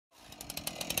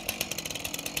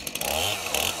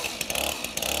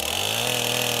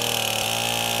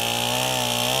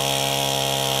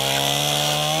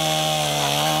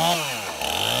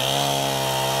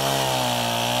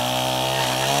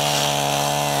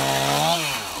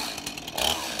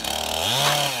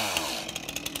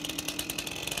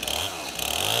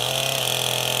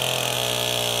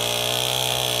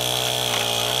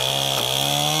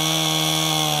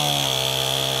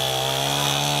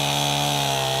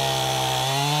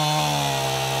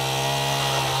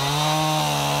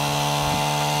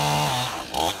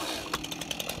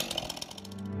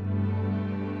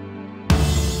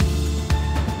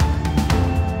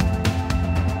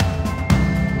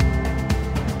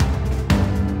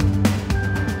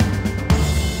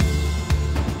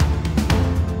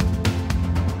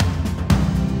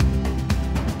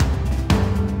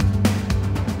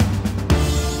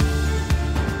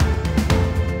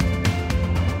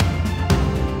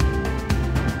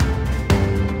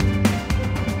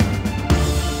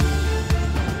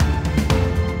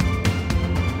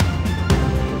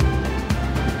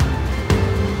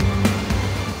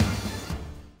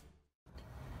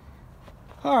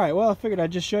right, well, I figured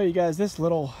I'd just show you guys this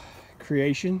little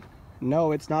creation.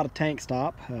 No, it's not a tank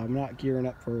stop. I'm not gearing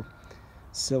up for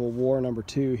Civil War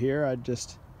 #2 here. I'm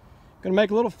just gonna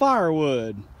make a little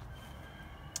firewood.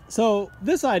 So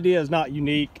this idea is not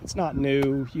unique. It's not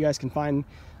new. You guys can find,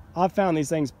 I've found these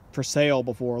things for sale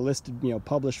before, listed, you know,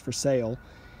 published for sale.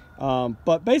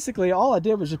 But basically all I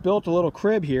did was just built a little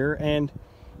crib here, and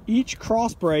each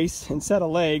cross brace and set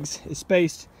of legs is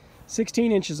spaced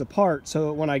 16 inches apart, so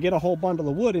that when I get a whole bundle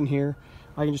of wood in here,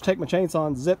 I can just take my chainsaw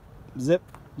and zip, zip,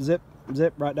 zip,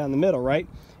 zip right down the middle, right?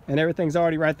 And everything's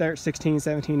already right there at 16,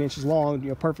 17 inches long, you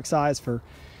know, perfect size for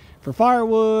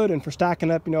firewood and for stacking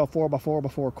up, you know, a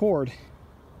 4x4x4 cord.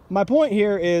 My point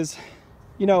here is,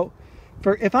 you know,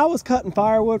 if I was cutting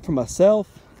firewood for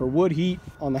myself for wood heat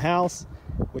on the house,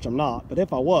 which I'm not, but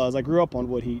if I was, I grew up on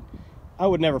wood heat, I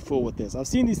would never fool with this. I've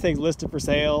seen these things listed for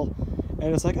sale,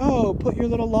 and it's like, oh, put your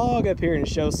little log up here, and it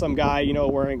shows some guy, you know,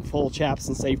 wearing full chaps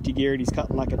and safety gear, and he's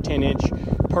cutting like a 10-inch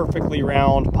perfectly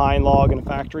round pine log in a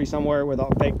factory somewhere with a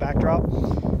fake backdrop.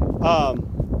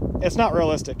 It's not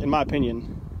realistic, in my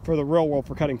opinion, for the real world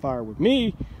for cutting firewood.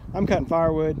 Me, I'm cutting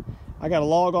firewood. I got a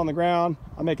log on the ground.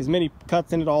 I make as many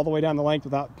cuts in it all the way down the length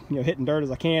without, you know, hitting dirt as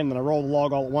I can. Then I roll the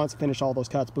log all at once, finish all those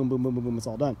cuts, boom, boom, boom, boom, boom, it's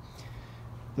all done.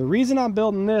 The reason I'm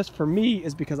building this for me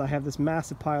is because I have this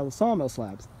massive pile of sawmill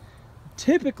slabs.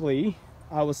 Typically,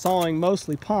 I was sawing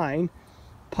mostly pine.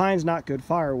 Pine's not good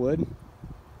firewood.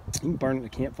 You can burn it in a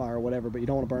campfire or whatever, but you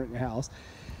don't want to burn it in your house.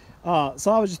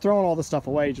 So I was just throwing all this stuff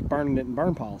away, just burning it in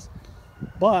burn piles.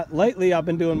 But lately I've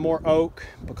been doing more oak,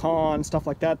 pecan, stuff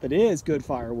like that that is good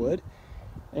firewood.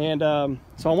 And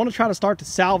so I want to try to start to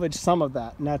salvage some of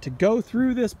that. Now, to go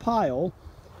through this pile,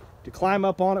 to climb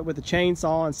up on it with a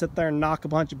chainsaw and sit there and knock a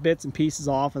bunch of bits and pieces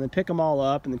off and then pick them all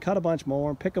up and then cut a bunch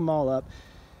more and pick them all up,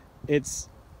 it's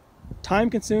time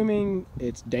consuming,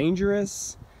 it's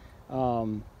dangerous,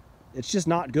 it's just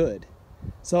not good.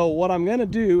 So what I'm gonna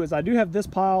do is, I do have this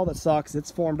pile that sucks. It's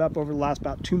formed up over the last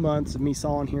about 2 months of me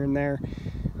sawing here and there.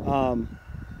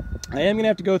 I am gonna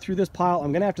have to go through this pile.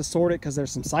 I'm gonna have to sort it because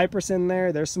there's some cypress in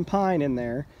there, there's some pine in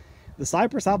there. The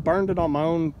cypress, I burned it on my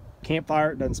own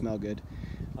campfire. It doesn't smell good.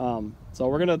 So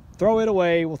we're gonna throw it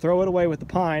away. We'll throw it away with the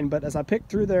pine, but as I pick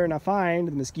through there and I find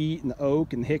the mesquite and the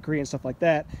oak and the hickory and stuff like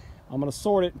that, I'm gonna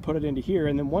sort it and put it into here.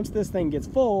 And then once this thing gets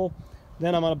full,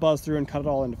 then I'm gonna buzz through and cut it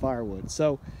all into firewood.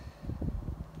 So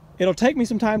it'll take me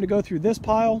some time to go through this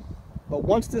pile, but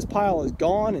once this pile is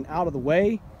gone and out of the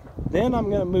way, then I'm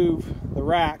gonna move the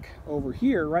rack over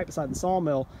here right beside the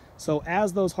sawmill. So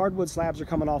as those hardwood slabs are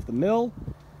coming off the mill,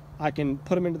 I can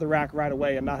put them into the rack right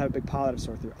away and not have a big pile to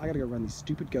sort through. I gotta go run these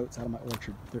stupid goats out of my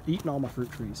orchard. They're eating all my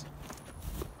fruit trees.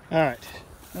 All right,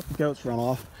 let the goats run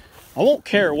off. I won't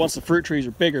care once the fruit trees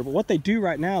are bigger, but what they do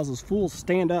right now is those fools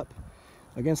stand up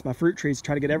against my fruit trees to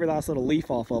try to get every last little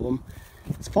leaf off of them.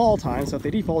 It's fall time, so if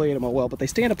they defoliate them, oh well, but they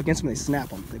stand up against them and they snap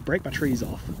them. They break my trees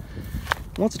off.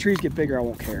 Once the trees get bigger, I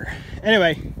won't care.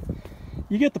 Anyway,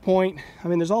 you get the point. I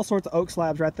mean, there's all sorts of oak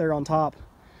slabs right there on top.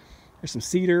 There's some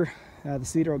cedar. The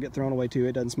cedar will get thrown away too.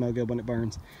 It doesn't smell good when it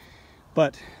burns.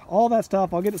 But all that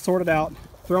stuff, I'll get it sorted out,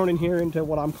 thrown in here into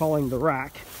what I'm calling the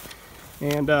rack.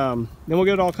 And then we'll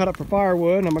get it all cut up for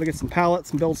firewood. And I'm gonna get some pallets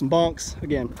and build some bunks.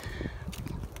 Again,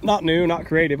 not new, not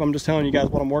creative. I'm just telling you guys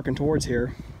what I'm working towards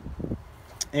here.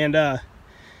 And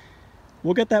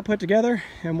we'll get that put together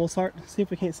and we'll start see if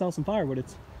we can't sell some firewood.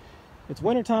 It's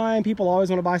winter time. People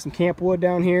always want to buy some camp wood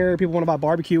down here. People want to buy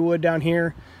barbecue wood down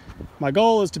here. My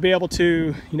goal is to be able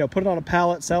to, you know, put it on a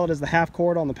pallet, sell it as the half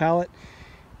cord on the pallet,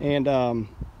 and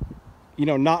you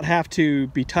know, not have to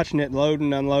be touching it,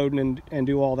 loading, unloading, and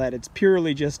do all that. It's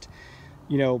purely just,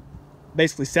 you know,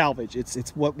 basically salvage.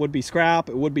 It's what would be scrap.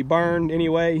 It would be burned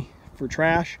anyway for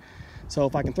trash. So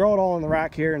if I can throw it all in the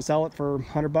rack here and sell it for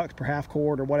 $100 per half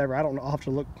cord or whatever, I don't know, I'll have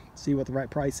to look, see what the right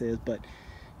price is. But,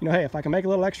 you know, hey, if I can make a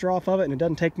little extra off of it and it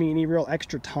doesn't take me any real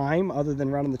extra time other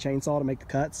than running the chainsaw to make the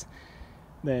cuts,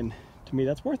 then to me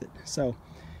that's worth it. So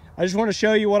I just want to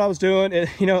show you what I was doing.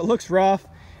 You know, it looks rough.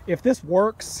 If this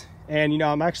works, and you know,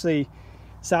 I'm actually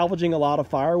salvaging a lot of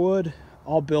firewood,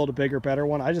 I'll build a bigger, better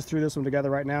one. I just threw this one together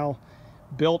right now,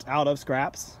 built out of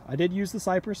scraps. I did use the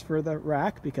cypress for the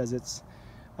rack because it's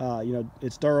you know,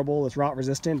 it's durable, it's rot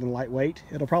resistant and lightweight.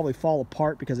 It'll probably fall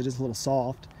apart because it is a little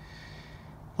soft,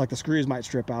 like the screws might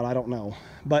strip out, I don't know.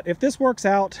 But if this works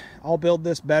out, I'll build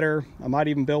this better. I might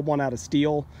even build one out of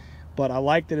steel, but I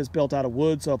like that it's built out of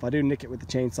wood, so if I do nick it with the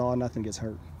chainsaw, nothing gets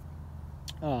hurt.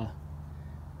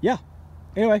 Yeah,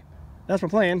 anyway, that's my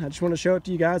plan. I just want to show it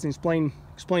to you guys and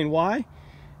explain why.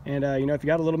 And you know, if you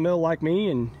got a little mill like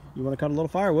me and you want to cut a little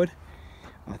firewood,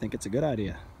 I think it's a good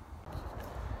idea.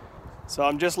 So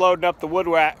I'm just loading up the wood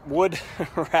rack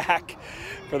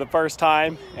for the first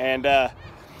time, and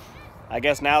I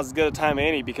guess now's as good a time as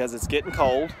any because it's getting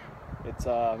cold. It's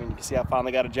I mean, you can see I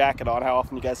finally got a jacket on. How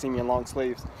often you guys see me in long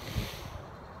sleeves?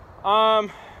 But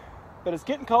it's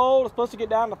getting cold. It's supposed to get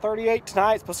down to 38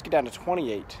 tonight. It's supposed to get down to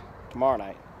 28 tomorrow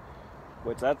night,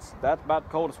 which that's about the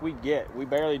coldest we get. We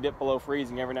barely dip below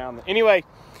freezing every now and then. Anyway,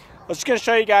 I was just gonna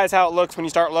show you guys how it looks when you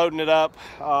start loading it up.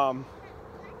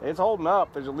 It's holding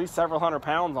up. There's at least several hundred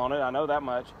pounds on it. I know that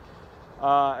much.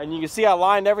 And you can see I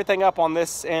lined everything up on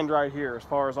this end right here as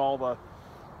far as all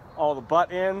the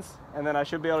butt ends, and then I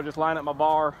should be able to just line up my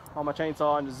bar on my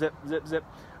chainsaw and just zip, zip, zip.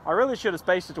 I really should have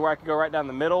spaced it to where I could go right down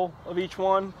the middle of each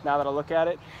one now that I look at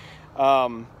it.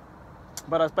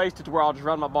 But I spaced it to where I'll just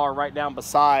run my bar right down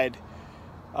beside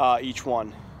each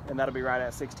one, and that'll be right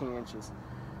at 16 inches.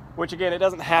 Which again, it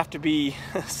doesn't have to be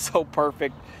so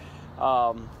perfect,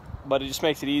 but it just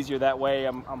makes it easier that way.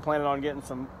 I'm planning on getting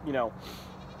some, you know,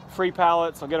 free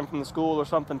pallets. I'll get them from the school or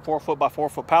something, 4 foot by 4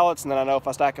 foot pallets, and then I know if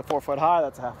I stack it 4 foot high,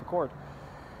 that's a half a cord.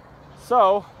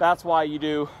 So that's why you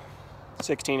do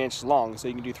 16 inches long, so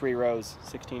you can do 3 rows,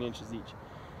 16 inches each.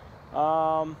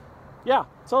 Yeah,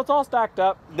 so it's all stacked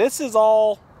up. This is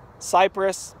all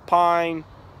cypress, pine,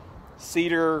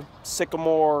 cedar,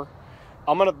 sycamore.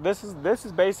 This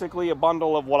is basically a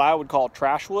bundle of what I would call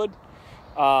trash wood.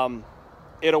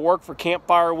 It'll work for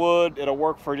campfire wood. It'll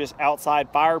work for just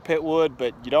outside fire pit wood,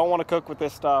 but you don't want to cook with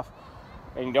this stuff,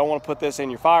 and you don't want to put this in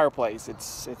your fireplace.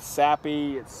 It's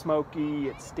sappy, it's smoky,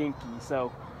 it's stinky.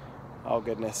 So, oh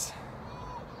goodness.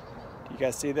 Do you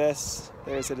guys see this?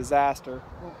 There's a disaster.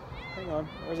 Oh, hang on,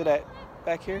 where's it at?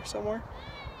 Back here somewhere?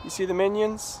 You see the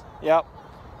minions? Yep.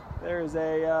 There's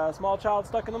a small child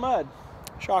stuck in the mud.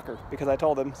 Shocker, because I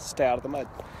told them to stay out of the mud.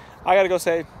 I gotta go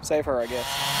save her, I guess.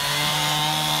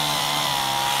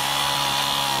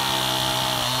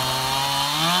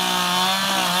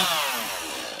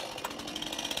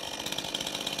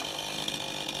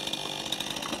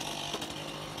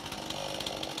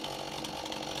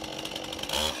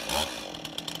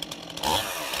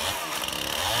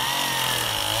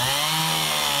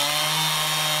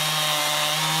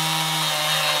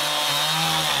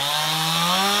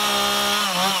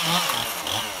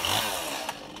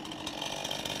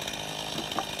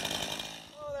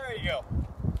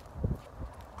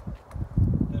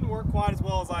 Quite as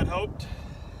well as I'd hoped,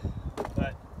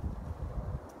 but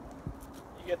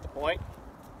you get the point.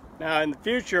 Now in the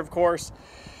future, of course,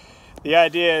 the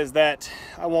idea is that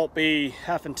I won't be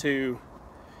having to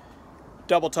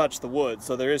double touch the wood,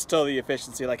 so there is still the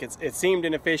efficiency. Like it seemed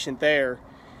inefficient there,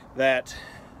 that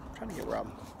I'm trying to get where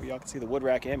y'all can see the wood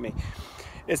rack and me.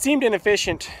 It seemed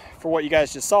inefficient for what you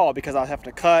guys just saw because I was having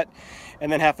to cut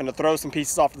and then having to throw some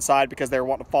pieces off to the side because they were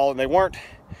wanting to fall, and they weren't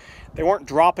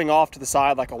dropping off to the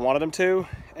side like I wanted them to.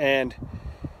 And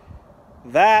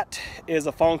that is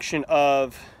a function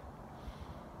of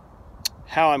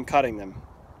how I'm cutting them,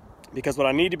 because what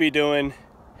I need to be doing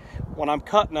when I'm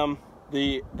cutting them,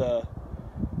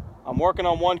 I'm working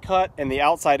on one cut and the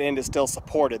outside end is still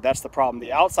supported. That's the problem.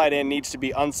 The outside end needs to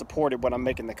be unsupported when I'm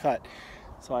making the cut.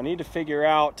 So I need to figure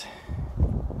out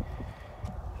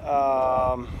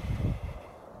I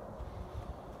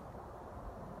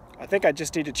think I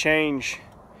just need to change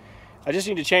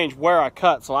where I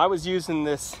cut. So I was using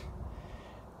the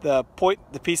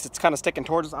piece that's kind of sticking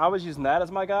towards us, I was using that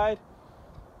as my guide.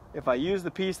 If I use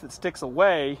the piece that sticks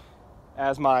away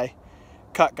as my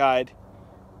cut guide,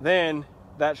 then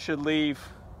that should leave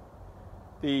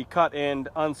the cut end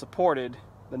unsupported.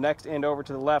 The next end over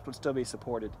to the left would still be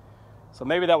supported. So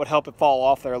maybe that would help it fall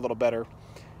off there a little better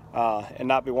and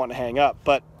not be wanting to hang up.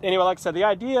 But anyway, like I said, the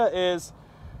idea is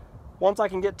once I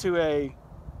can get to a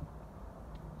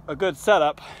good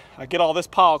setup, I get all this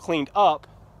pile cleaned up,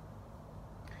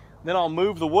 then I'll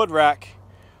move the wood rack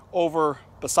over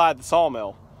beside the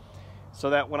sawmill so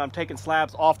that when I'm taking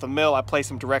slabs off the mill, I place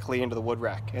them directly into the wood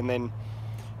rack. And then,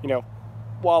 you know,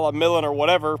 while I'm milling or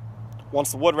whatever,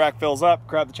 once the wood rack fills up,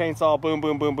 grab the chainsaw, boom,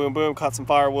 boom, boom, boom, boom, cut some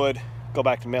firewood, go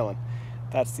back to milling.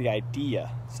 That's the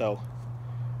idea. So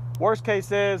worst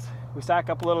case is we stack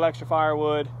up a little extra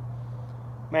firewood.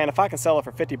 Man, if I can sell it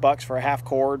for 50 bucks for a half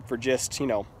cord for just, you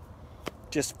know,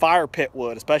 just fire pit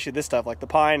wood, especially this stuff like the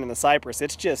pine and the cypress,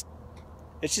 it's just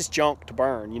junk to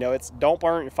burn. You know, don't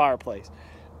burn it in your fireplace.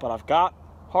 But I've got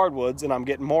hardwoods and I'm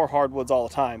getting more hardwoods all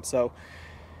the time. So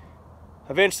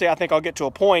eventually I think I'll get to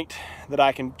a point that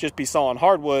I can just be sawing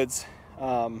hardwoods.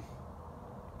 I mean,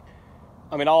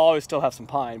 I'll always still have some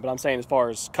pine, but I'm saying as far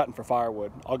as cutting for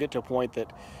firewood, I'll get to a point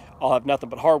that I'll have nothing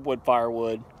but hardwood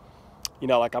firewood. You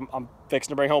know, like I'm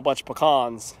fixing to bring home a bunch of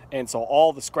pecans, and so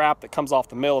all the scrap that comes off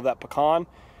the mill of that pecan,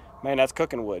 man, that's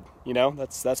cooking wood, you know,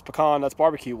 that's pecan, that's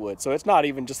barbecue wood. So it's not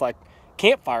even just like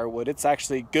campfire wood, it's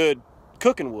actually good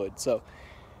cooking wood. So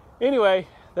anyway,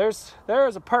 there is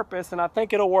a purpose, and I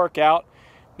think it'll work out.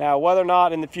 Now, whether or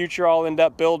not in the future I'll end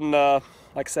up building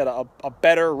like I said, a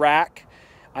better rack,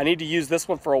 I need to use this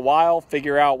one for a while,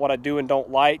 figure out what I do and don't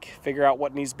like, figure out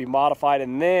what needs to be modified,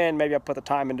 and then maybe I put the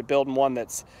time into building one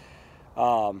that's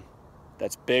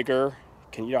bigger.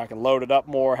 I can load it up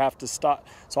more, have to stop,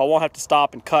 so I won't have to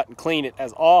stop and cut and clean it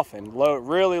as often.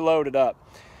 Really load it up.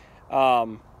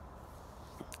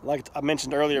 Like I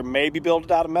mentioned earlier, maybe build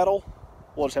it out of metal.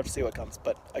 We'll just have to see what comes.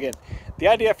 But again, the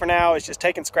idea for now is just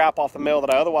taking scrap off the mill that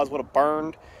I otherwise would have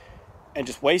burned and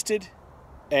just wasted,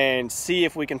 and see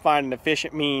if we can find an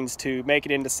efficient means to make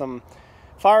it into some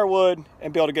firewood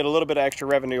and be able to get a little bit of extra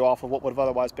revenue off of what would have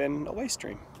otherwise been a waste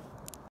stream.